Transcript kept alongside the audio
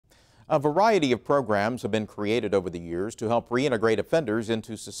A variety of programs have been created over the years to help reintegrate offenders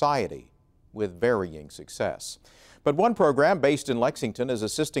into society, with varying success. But one program based in Lexington is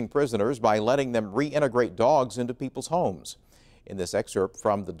assisting prisoners by letting them reintegrate dogs into people's homes. In this excerpt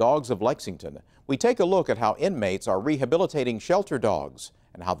from the Dogs of Lexington, we take a look at how inmates are rehabilitating shelter dogs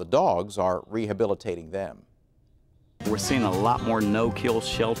and how the dogs are rehabilitating them. We're seeing a lot more no-kill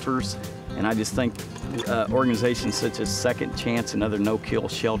shelters, and I just think organizations such as Second Chance and other no-kill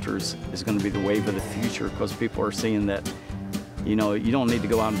shelters is going to be the wave of the future, because people are seeing that, you know, you don't need to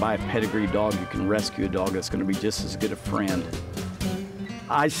go out and buy a pedigree dog. You can rescue a dog that's going to be just as good a friend.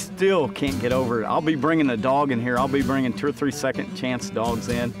 I still can't get over it. I'll be bringing a dog in here. I'll be bringing 2 or 3 Second Chance dogs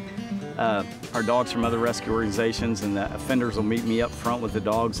in. Our dogs from other rescue organizations, and the offenders will meet me up front with the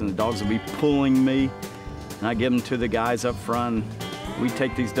dogs, and the dogs will be pulling me. And I give them to the guys up front. We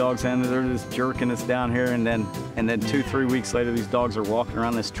take these dogs in, they're just jerking us down here, and then 2 or 3 weeks later, these dogs are walking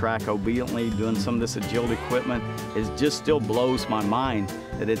around this track obediently, doing some of this agility equipment. It just still blows my mind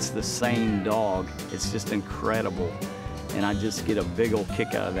that it's the same dog. It's just incredible. And I just get a big old kick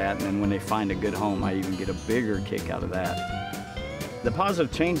out of that. And then when they find a good home, I even get a bigger kick out of that. The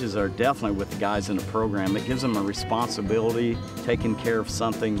positive changes are definitely with the guys in the program. It gives them a responsibility, taking care of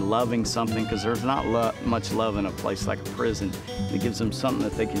something, loving something, because there's not much love in a place like a prison. It gives them something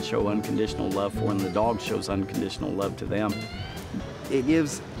that they can show unconditional love for, and the dog shows unconditional love to them. It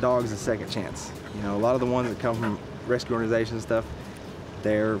gives dogs a second chance. You know, a lot of the ones that come from rescue organizations and stuff,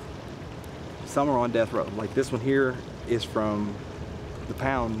 some are on death row. Like this one here is from the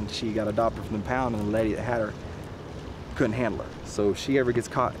pound. She got adopted from the pound, and the lady that had her couldn't handle her. So if she ever gets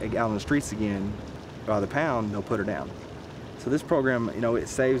caught out on the streets again by the pound, they'll put her down. So this program, you know, it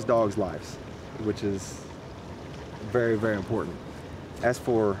saves dogs' lives, which is very, very important. As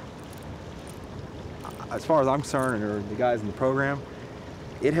far as I'm concerned, or the guys in the program,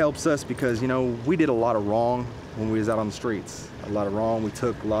 it helps us because, you know, we did a lot of wrong when we was out on the streets. A lot of wrong, we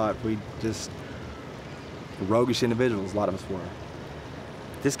took a lot, we just roguish individuals, a lot of us were.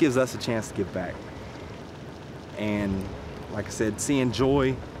 This gives us a chance to give back. And like I said, seeing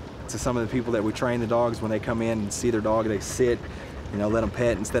joy to some of the people that we train the dogs when they come in and see their dog, they sit, you know, let them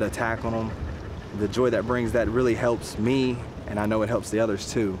pet instead of tackling them. The joy that brings, that really helps me, and I know it helps the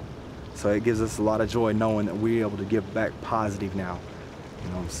others too. So it gives us a lot of joy knowing that we're able to give back positive now.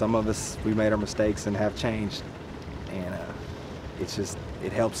 You know, some of us, we made our mistakes and have changed, and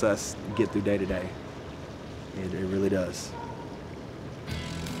it helps us get through day to day. It really does.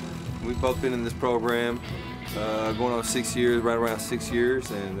 We've both been in this program going on 6 years, right around 6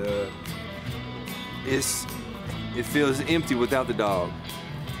 years, and it feels empty without the dog.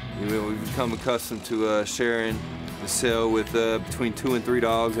 You know, we've become accustomed to sharing the cell with between 2 and 3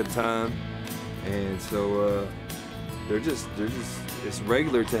 dogs at a time, and so it's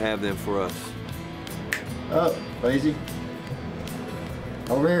regular to have them for us. Up, Lazy.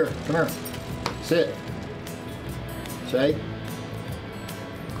 Over here, come here. Sit. Shake.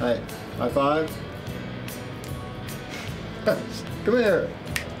 Hey, high five. Come here.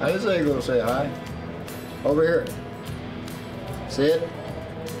 I didn't say you're gonna say hi. Over here. Sit.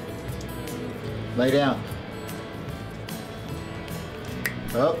 Lay down.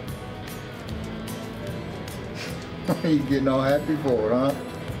 Up. You getting all happy for it, huh?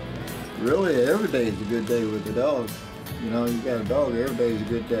 Really, every day is a good day with the dog. You know, you got a dog, every day is a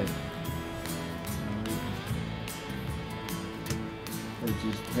good day. It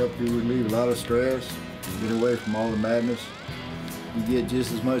just helps you relieve a lot of stress, get away from all the madness. You get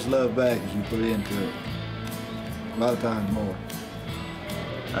just as much love back as you put into it. A lot of times more.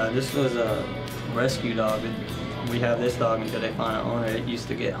 This was a rescue dog. We have this dog until they find an owner. It used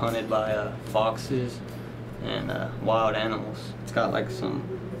to get hunted by foxes and wild animals. It's got like some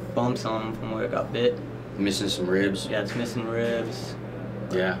bumps on him from where it got bit. Missing some ribs. Yeah, it's missing ribs.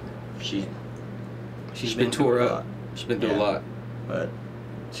 Yeah, she's been tore up. She's been through a lot. But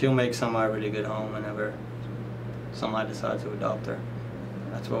she'll make somebody a really good home whenever somebody decides to adopt her.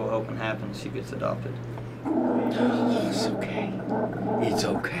 That's what we're hoping happens. She gets adopted. It's okay. It's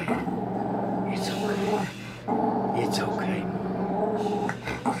okay. It's okay. It's okay.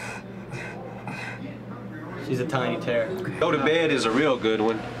 She's a tiny terror. Go to bed is a real good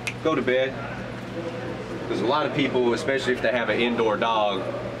one. Go to bed. Because a lot of people, especially if they have an indoor dog,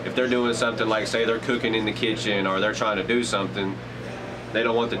 if they're doing something like, say, they're cooking in the kitchen or they're trying to do something, they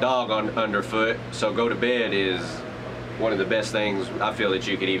don't want the dog underfoot. So go to bed is one of the best things I feel that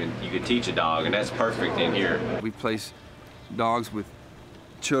you could teach a dog, and that's perfect in here. We place dogs with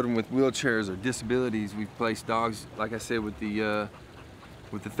children with wheelchairs or disabilities. We've placed dogs, like I said, with the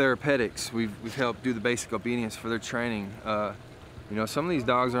therapeutics. We've helped do the basic obedience for their training. You know, some of these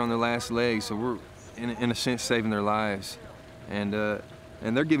dogs are on their last legs, so we're, in a sense, saving their lives. And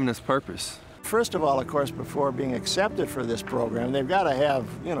they're giving us purpose. First of all, of course, before being accepted for this program, they've got to have,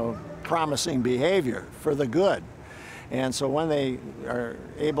 you know, promising behavior for the good. And so when they are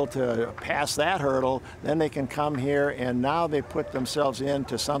able to pass that hurdle, then they can come here, and now they put themselves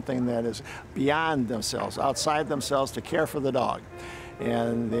into something that is beyond themselves, outside themselves, to care for the dog.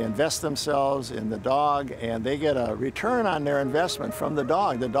 And they invest themselves in the dog, and they get a return on their investment from the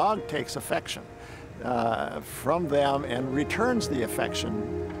dog. The dog takes affection from them and returns the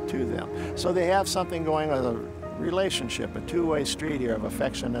affection to them. So they have something going on, a relationship, a two-way street here of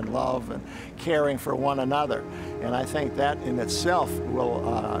affection and love and caring for one another. And I think that in itself will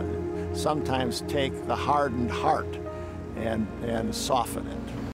sometimes take the hardened heart and soften it.